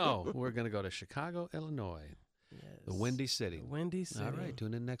 there you go. We're going to go to Chicago, Illinois, the Windy City. The Windy City. All right,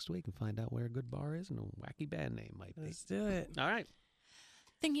 tune in next week and find out where a good bar is and a wacky band name might be. Let's do it. All right.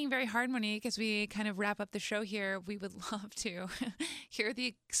 Thinking very hard, Monique, as we kind of wrap up the show here, we would love to hear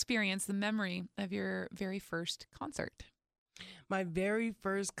the experience, the memory of your very first concert. My very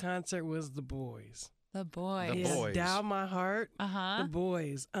first concert was The Boys. The Boys. The Yeah, Boys. Dial My Heart. Uh-huh. The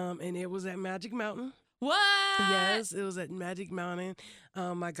Boys. And it was at Magic Mountain. What? Yes, it was at Magic Mountain.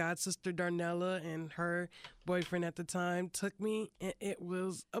 My god sister Darnella and her boyfriend at the time took me, and it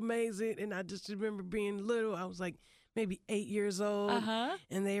was amazing. And I just remember being little. I was like maybe 8 years old, Uh-huh.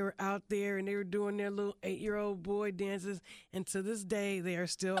 and they were out there and they were doing their little 8-year-old boy dances. And to this day, they are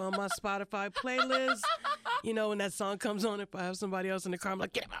still on my Spotify playlist. You know, when that song comes on, if I have somebody else in the car, I'm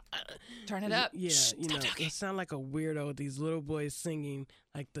like, get him up. Turn it up. Yeah, Shh, you stop know, talking. it sound like a weirdo. These little boys singing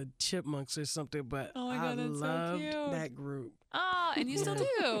like the Chipmunks or something. But Oh my I God, that's so loved cute. that group. Oh, and you still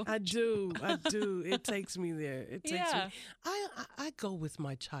do. I do. It takes me there. It takes Yeah. me. I go with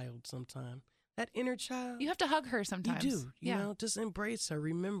my child sometime. That inner child. You have to hug her sometimes. You do. You Yeah. know, just embrace her.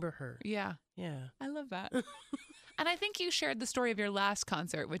 Remember her. Yeah. Yeah. I love that. And I think you shared the story of your last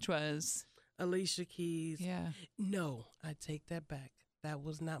concert, which was. Alicia Keys. Yeah. No, I take that back. That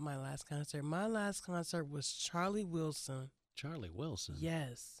was not my last concert. My last concert was Charlie Wilson. Charlie Wilson.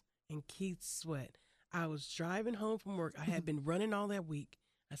 Yes. And Keith Sweat. I was driving home from work. I had been running all that week.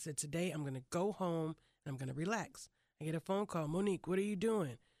 I said, today I'm going to go home and I'm going to relax. I get a phone call. Monique, what are you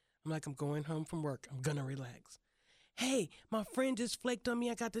doing? I'm like, I'm going home from work. I'm going to relax. Hey, my friend just flaked on me.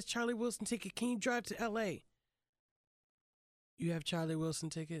 I got this Charlie Wilson ticket. Can you drive to L.A.? You have Charlie Wilson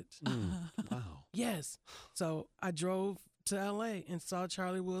tickets? Wow. Yes. So I drove to L.A. and saw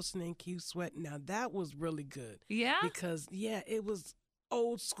Charlie Wilson and Keith Sweat. Now, that was really good. Yeah? Because, yeah, it was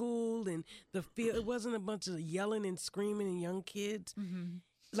old school and the feel. It wasn't a bunch of yelling and screaming and young kids. Mm-hmm.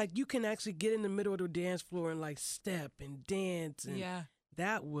 Like, you can actually get in the middle of the dance floor and, like, step and dance. And Yeah.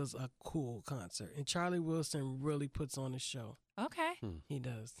 that was a cool concert. And Charlie Wilson really puts on a show. Okay. He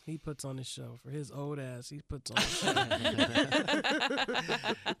does. He puts on a show. For his old ass, he puts on a show.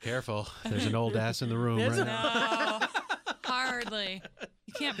 Careful. There's an old ass in the room There's right a- now. No. Hardly.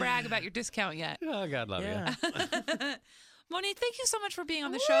 You can't brag about your discount yet. Oh, God love Yeah. Monique, thank you so much for being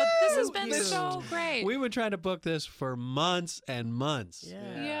on the show. This has been Thank you. so great. you. We were trying to book this for months and months.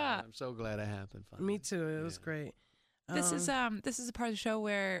 Yeah. Yeah. I'm so glad it happened. Finally. Me too. It was great. This is a part of the show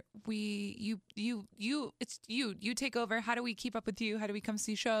where you take over. How do we keep up with you? How do we come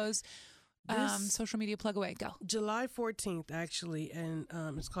see shows? This- Social media plug away. Go. July 14th, actually, and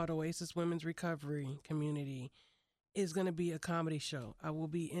it's called Oasis Women's Recovery Community, is going to be a comedy show. I will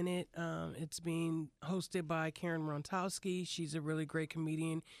be in it. It's being hosted by Karen Rontowski. She's a really great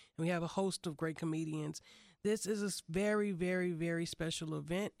comedian, and we have a host of great comedians. This is a very, very, very special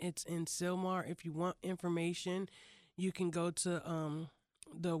event. It's in Sylmar. If you want information, you can go to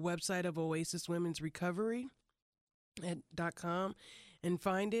the website of Oasis Women's Recovery .com and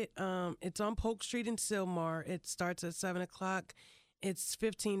find it. It's on Polk Street in Sylmar. It starts at 7 o'clock. It's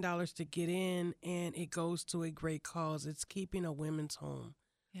 $15 to get in, and it goes to a great cause. It's keeping a women's home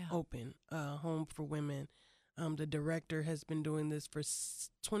open, home for women. The director has been doing this for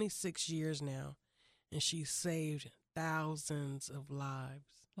 26 years now, and she saved thousands of lives.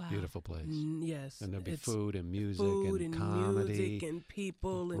 Wow. Beautiful place. Yes. And there'll be it's food and music food and and comedy. music and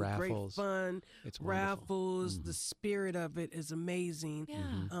people and raffles. great fun. It's wonderful. Raffles. Mhm. The spirit of it is amazing.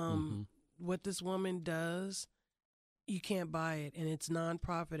 Yeah. What this woman does, you can't buy it, and it's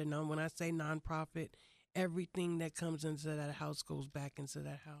nonprofit. And when I say nonprofit, everything that comes into that house goes back into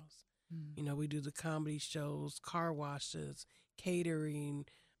that house. You know, we do the comedy shows, car washes, catering.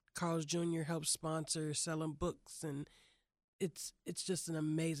 Carl's Jr. helps sponsor selling books, and it's just an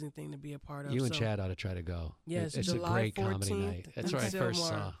amazing thing to be a part of. You and So, Chad ought to try to go. Yes, It's July a great 14th comedy night. That's in where I first Sylmar.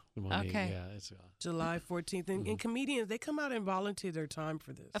 saw Monique. Okay. Yeah, it's July 14th. And comedians, they come out and volunteer their time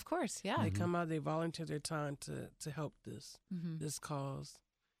for this. Of course, yeah. They come out, they volunteer their time to help this cause.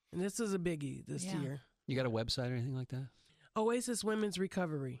 And this is a biggie this year. You got a website or anything like that? Oasis Women's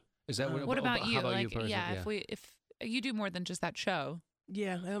Recovery. Is that What about you? How about like, you personally? yeah, if you do more than just that show.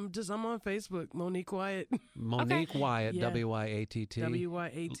 Yeah, I'm on Facebook, Monique Wyatt. Monique Wyatt, Yeah. WYATT.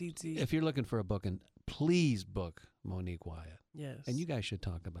 WYATT. If you're looking for a booking, please book Monique Wyatt. Yes. And you guys should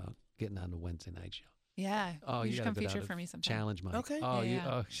talk about getting on the Wednesday night show. Yeah. Oh, you you should gotta come put out feature a for me sometime. Challenge, Mike. Okay. Oh,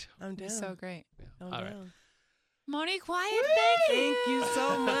 Yeah. I'm It'd be down. so great. I'm All right. down. Monique Wyatt, Thank you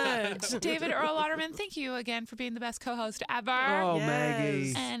so much. David Earl Waterman, thank you again for being the best co-host ever. Oh, Yes.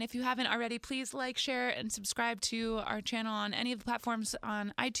 Maggie. And if you haven't already, please like, share, and subscribe to our channel on any of the platforms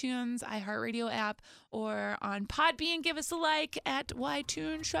on iTunes, iHeartRadio app, or on Podbean. Give us a like at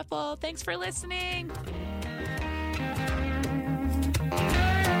YTunes Shuffle. Thanks for listening.